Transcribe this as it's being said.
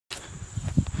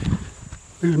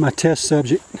Here's my test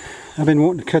subject. I've been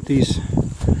wanting to cut these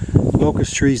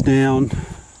locust trees down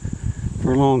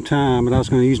for a long time, but I was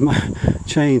going to use my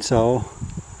chainsaw.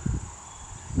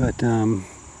 But I'm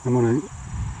going to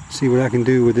see what I can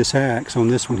do with this axe on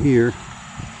this one here.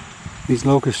 These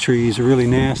locust trees are really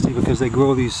nasty because they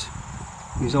grow these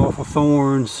awful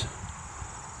thorns.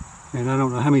 And I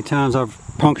don't know how many times I've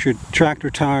punctured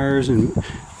tractor tires and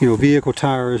vehicle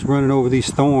tires running over these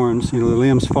thorns. The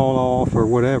limbs fall off or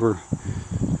whatever.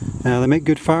 Now they make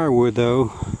good firewood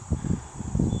though,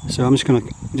 so I'm just gonna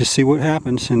see what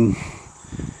happens and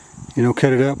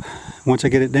cut it up once I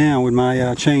get it down with my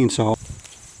chainsaw.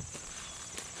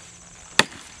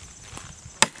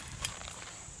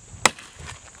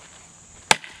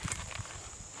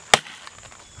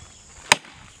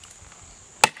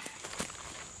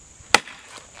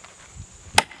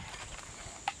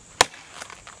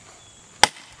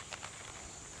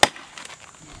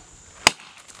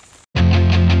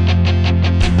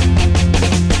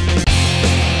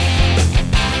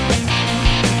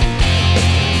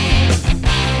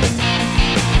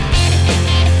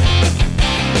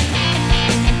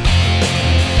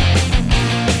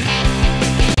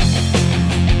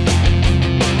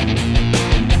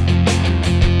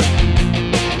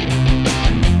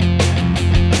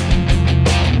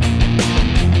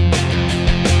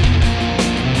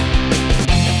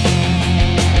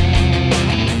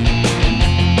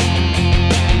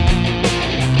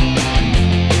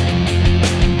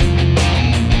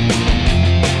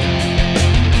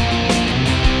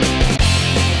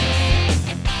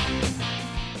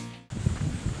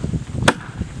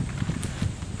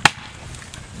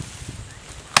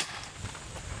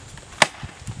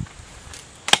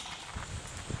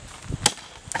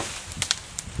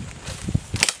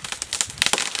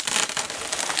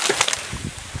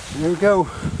 There we go.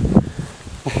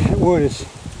 That wood is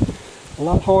a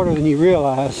lot harder than you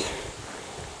realize.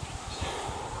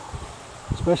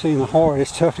 Especially in the heart,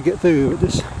 it's tough to get through, but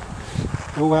this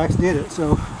old axe did it,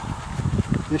 so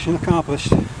mission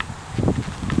accomplished.